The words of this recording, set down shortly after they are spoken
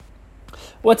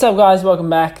What's up, guys? Welcome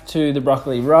back to the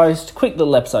Broccoli Roast. Quick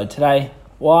little episode today.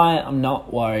 Why I'm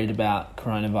not worried about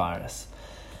coronavirus.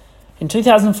 In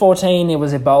 2014, it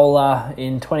was Ebola.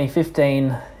 In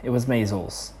 2015, it was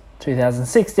measles.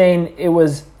 2016, it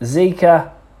was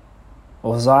Zika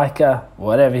or Zika,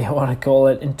 whatever you want to call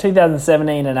it. In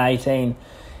 2017 and 18,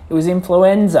 it was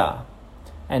influenza.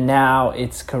 And now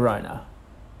it's corona.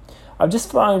 I've just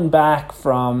flown back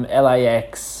from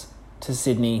LAX to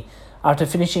Sydney after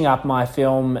finishing up my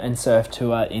film and surf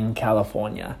tour in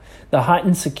California. The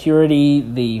heightened security,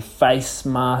 the face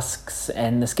masks,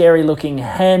 and the scary-looking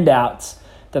handouts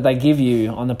that they give you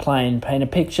on the plane paint a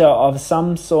picture of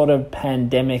some sort of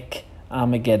pandemic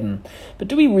Armageddon. But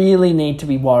do we really need to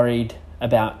be worried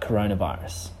about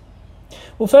coronavirus?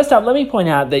 Well, first up, let me point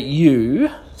out that you,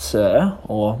 sir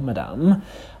or madame,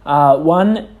 are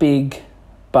one big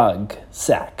bug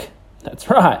sack. That's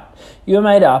right. You're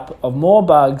made up of more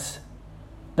bugs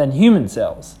than human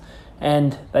cells.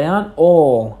 And they aren't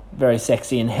all very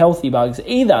sexy and healthy bugs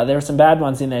either. There are some bad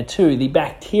ones in there too. The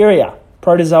bacteria,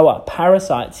 protozoa,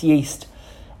 parasites, yeast,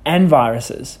 and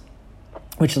viruses,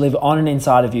 which live on and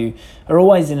inside of you, are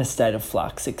always in a state of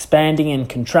flux, expanding and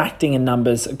contracting in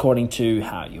numbers according to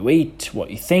how you eat,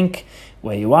 what you think,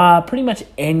 where you are. Pretty much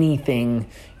anything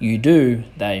you do,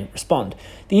 they respond.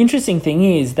 The interesting thing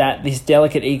is that this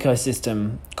delicate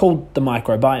ecosystem, called the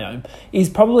microbiome, is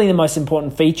probably the most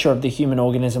important feature of the human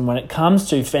organism when it comes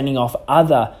to fending off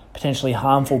other potentially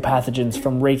harmful pathogens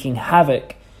from wreaking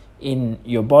havoc in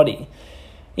your body.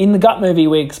 In the Gut movie,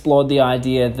 we explored the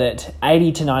idea that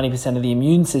 80 to 90% of the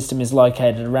immune system is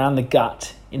located around the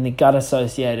gut, in the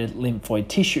gut-associated lymphoid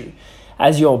tissue.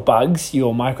 As your bugs,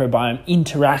 your microbiome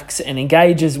interacts and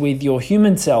engages with your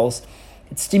human cells,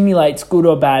 it stimulates good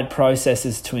or bad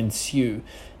processes to ensue,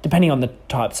 depending on the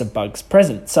types of bugs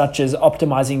present, such as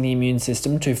optimizing the immune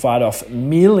system to fight off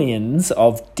millions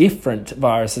of different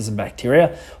viruses and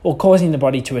bacteria, or causing the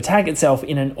body to attack itself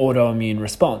in an autoimmune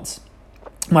response.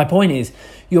 My point is,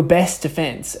 your best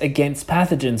defense against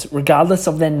pathogens, regardless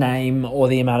of their name or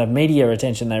the amount of media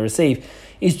attention they receive,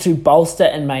 is to bolster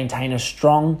and maintain a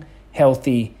strong,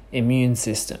 healthy immune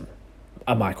system,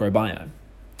 a microbiome.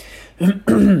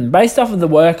 Based off of the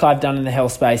work I've done in the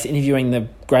health space, interviewing the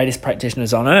greatest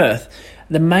practitioners on earth,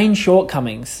 the main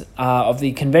shortcomings of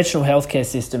the conventional healthcare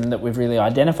system that we've really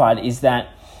identified is that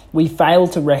we fail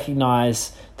to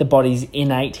recognize the body's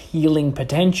innate healing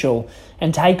potential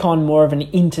and take on more of an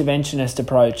interventionist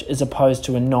approach as opposed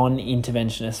to a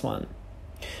non-interventionist one.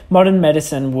 Modern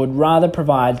medicine would rather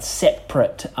provide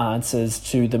separate answers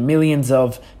to the millions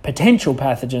of potential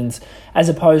pathogens as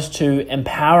opposed to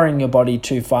empowering your body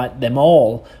to fight them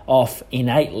all off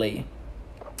innately.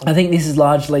 I think this is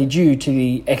largely due to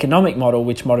the economic model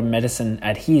which modern medicine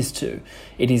adheres to.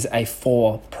 It is a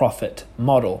for-profit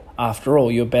model. After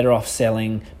all, you're better off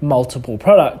selling multiple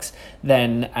products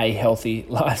than a healthy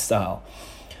lifestyle.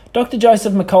 Dr.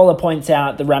 Joseph McCullough points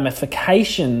out the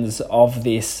ramifications of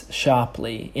this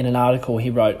sharply in an article he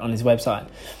wrote on his website.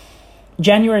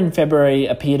 January and February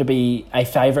appear to be a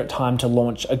favourite time to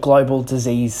launch a global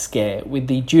disease scare with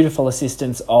the dutiful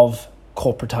assistance of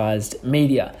corporatised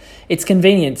media. It's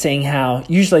convenient seeing how,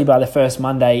 usually by the first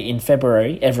Monday in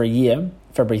February every year,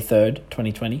 February 3rd,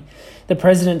 2020, the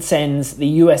President sends the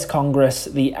US Congress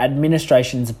the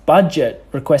administration's budget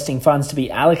requesting funds to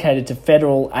be allocated to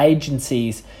federal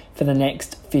agencies for the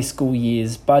next fiscal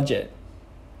year's budget.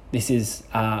 This is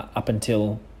up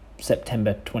until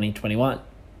September 2021.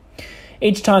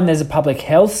 Each time there's a public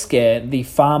health scare, the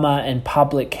pharma and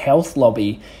public health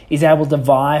lobby is able to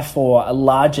vie for a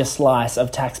larger slice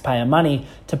of taxpayer money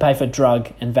to pay for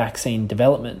drug and vaccine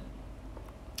development.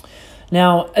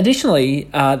 Now, additionally,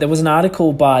 there was an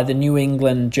article by the New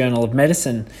England Journal of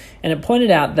Medicine, and it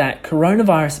pointed out that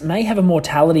coronavirus may have a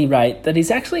mortality rate that is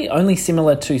actually only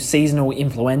similar to seasonal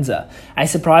influenza, a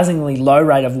surprisingly low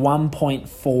rate of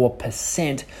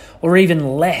 1.4%, or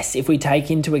even less if we take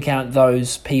into account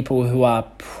those people who are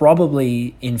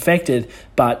probably infected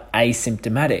but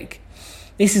asymptomatic.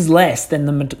 This is less than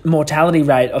the mortality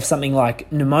rate of something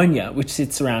like pneumonia, which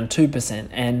sits around 2%,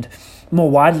 and more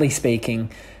widely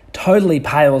speaking, totally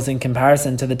pales in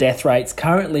comparison to the death rates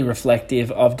currently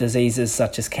reflective of diseases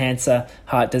such as cancer,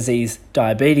 heart disease,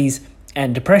 diabetes,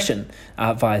 and depression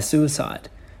via suicide,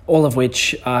 all of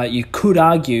which you could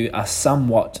argue are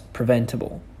somewhat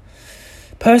preventable.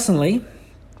 Personally,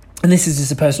 and this is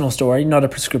just a personal story, not a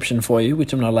prescription for you,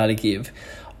 which I'm not allowed to give,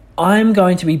 I'm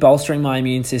going to be bolstering my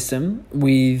immune system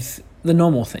with the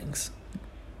normal things,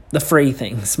 the free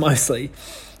things mostly.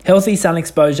 Healthy sun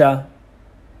exposure,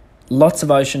 lots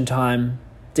of ocean time,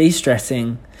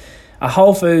 de-stressing, a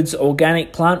whole foods,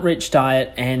 organic, plant-rich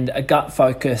diet, and a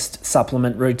gut-focused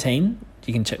supplement routine.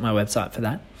 You can check my website for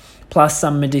that. Plus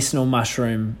some medicinal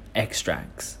mushroom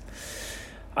extracts.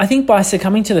 I think by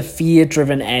succumbing to the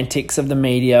fear-driven antics of the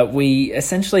media, we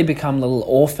essentially become little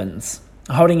orphans,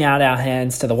 holding out our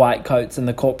hands to the white coats and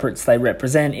the corporates they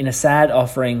represent in a sad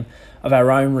offering of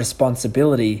our own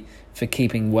responsibility for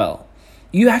keeping well.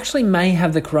 You actually may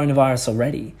have the coronavirus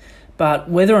already, but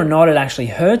whether or not it actually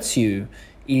hurts you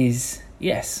is,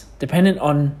 yes, dependent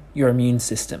on your immune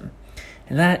system.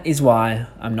 And that is why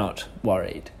I'm not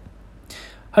worried.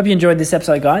 Hope you enjoyed this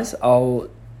episode, guys. I'll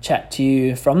chat to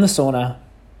you from the sauna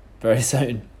very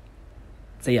soon.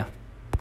 See ya.